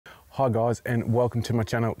Hi guys, and welcome to my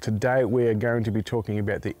channel. Today we are going to be talking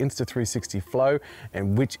about the Insta360 Flow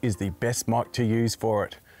and which is the best mic to use for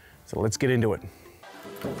it. So let's get into it.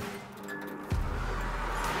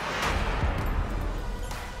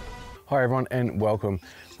 Hi everyone and welcome.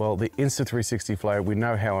 Well, the Insta360 Flow, we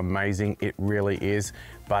know how amazing it really is,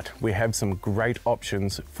 but we have some great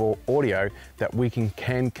options for audio that we can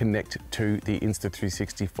connect to the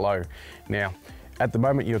Insta360 Flow. Now, at the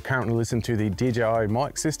moment, you're currently listening to the DJI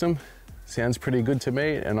mic system. Sounds pretty good to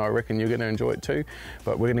me, and I reckon you're gonna enjoy it too.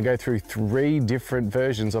 But we're gonna go through 3 different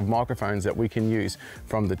versions of microphones that we can use,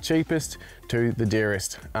 from the cheapest to the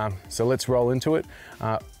dearest. So let's roll into it.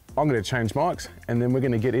 I'm gonna change mics, and then we're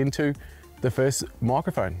gonna get into the first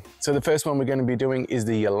microphone. So the first one we're gonna be doing is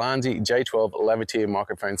the Ulanzi J12 Lavalier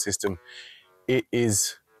microphone system. It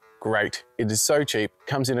is great. It is so cheap,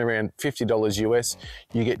 comes in around $50 US.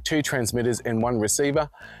 You get 2 transmitters and 1 receiver.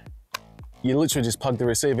 You literally just plug the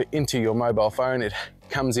receiver into your mobile phone. It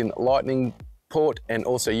comes in Lightning port and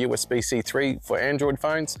also USB-C 3 for Android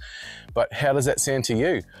phones. But how does that sound to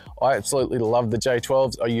you? I absolutely love the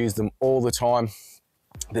J12s. I use them all the time.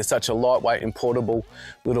 They're such a lightweight and portable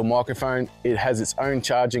little microphone. It has its own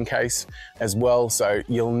charging case as well, so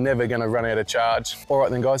you're never gonna run out of charge. All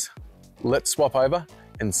right then guys, let's swap over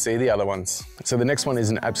and see the other ones. So the next one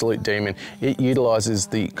is an absolute demon. It utilizes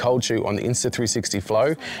the cold shoe on the Insta360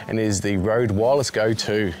 Flow and is the Rode Wireless Go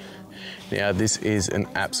 2. Now this is an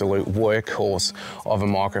absolute workhorse of a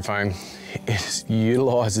microphone. It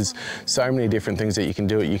utilizes so many different things that you can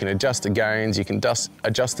do. You can adjust the gains, you can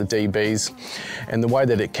adjust the dBs, and the way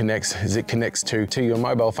that it connects is it connects to your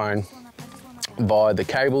mobile phone via the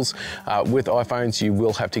cables. With iPhones, you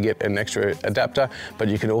will have to get an extra adapter, but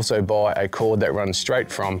you can also buy a cord that runs straight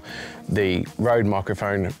from the Rode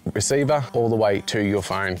microphone receiver all the way to your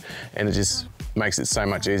phone, and it just makes it so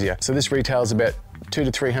much easier. So this retails about $200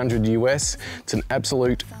 to $300 US. It's an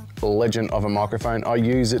absolute legend of a microphone. I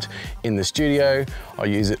use it in the studio, I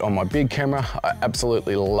use it on my big camera. I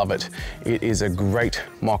absolutely love it. It is a great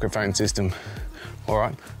microphone system. All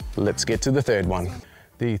right, let's get to the third one.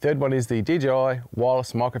 The third one is the DJI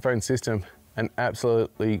wireless microphone system, an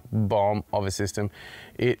absolutely bomb of a system.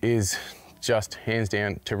 It is just hands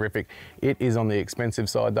down terrific. It is on the expensive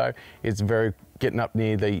side though. It's getting up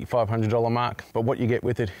near the $500 mark, but what you get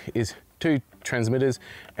with it is 2 transmitters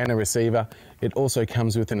and a receiver. It also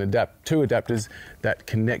comes with 2 adapters that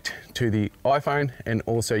connect to the iPhone and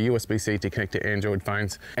also USB-C to connect to Android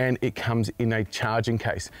phones. And it comes in a charging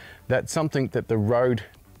case. That's something that the Rode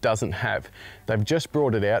doesn't have. They've just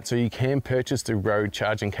brought it out, so you can purchase the Rode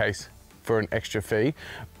charging case for an extra fee,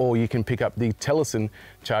 or you can pick up the Telesen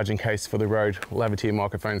charging case for the Rode Lavalier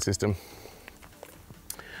microphone system,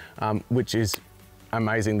 which is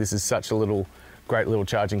amazing. This is such a great little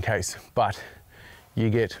charging case, but you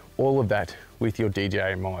get all of that with your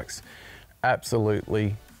DJI mics.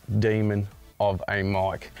 Absolutely demon of a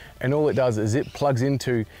mic. And all it does is it plugs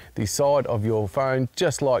into the side of your phone,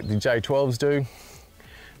 just like the J12s do,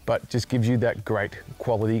 but just gives you that great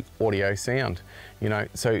quality audio sound. You know,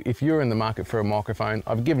 so if you're in the market for a microphone,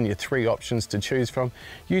 I've given you 3 options to choose from.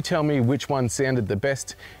 You tell me which one sounded the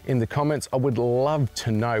best in the comments. I would love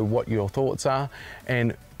to know what your thoughts are,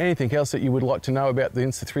 and anything else that you would like to know about the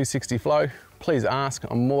Insta360 Flow, please ask.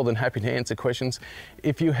 I'm more than happy to answer questions.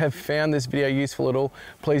 If you have found this video useful at all,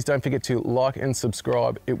 please don't forget to like and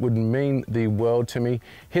subscribe. It would mean the world to me.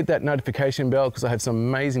 Hit that notification bell because I have some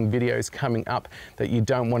amazing videos coming up that you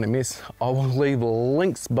don't want to miss. I will leave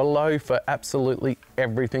links below for absolutely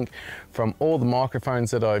everything, from all the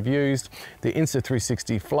microphones that I've used, the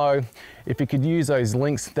Insta360 Flow. If you could use those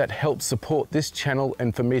links, that helps support this channel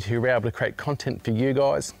and for me to be able to create content for you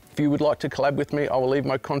guys. If you would like to collab with me, I will leave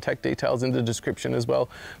my contact details in the description as well.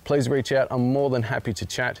 Please reach out. I'm more than happy to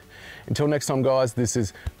chat. Until next time, guys, this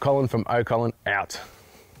is Colin from therealohcolin out.